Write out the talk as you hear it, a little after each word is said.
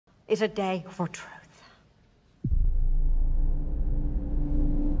is a day for truth.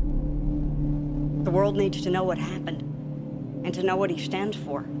 The world needs to know what happened and to know what he stands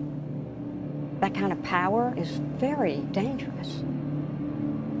for. That kind of power is very dangerous.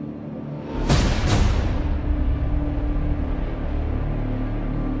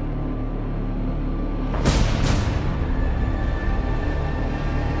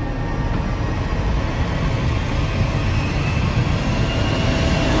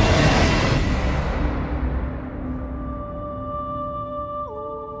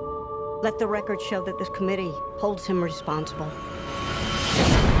 Let the record show that this committee holds him responsible.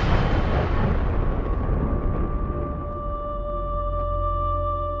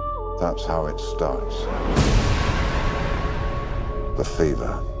 That's how it starts. The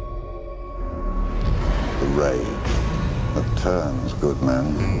fever. The rage that turns good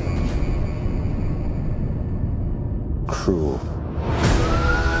men cruel.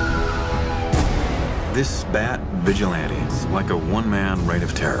 This Bat vigilante is like a one-man reign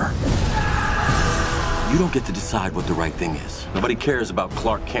of terror. You don't get to decide what the right thing is. Nobody cares about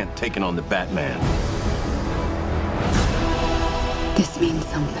Clark Kent taking on the Batman. This means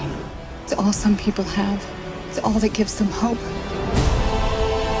something. It's all some people have. It's all that gives them hope.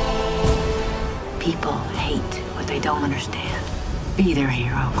 People hate what they don't understand. Be their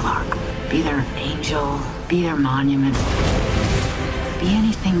hero, Clark. Be their angel. Be their monument. Be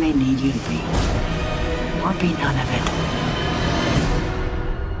anything they need you to be. Or be none of it.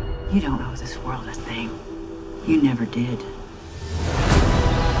 You don't owe this world a thing. You never did.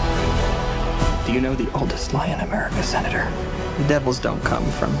 Do you know the oldest lie in America, Senator? The devils don't come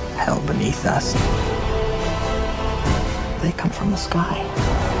from hell beneath us. They come from the sky.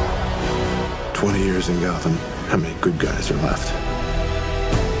 20 years in Gotham. How many good guys are left?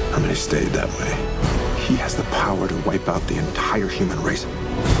 How many stayed that way? He has the power to wipe out the entire human race.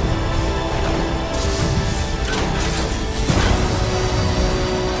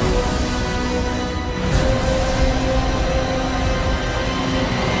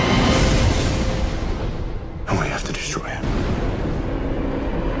 And we have to destroy it.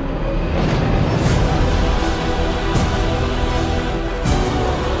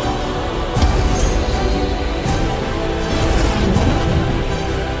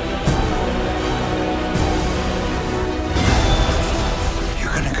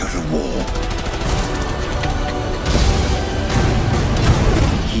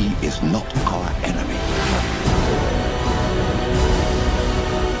 He is not our enemy.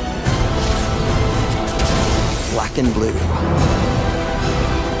 Black and blue.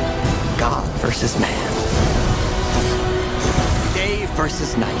 God versus man. Day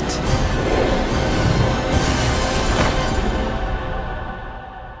versus night.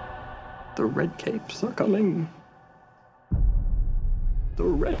 The red capes are coming. The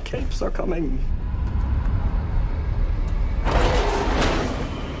red capes are coming.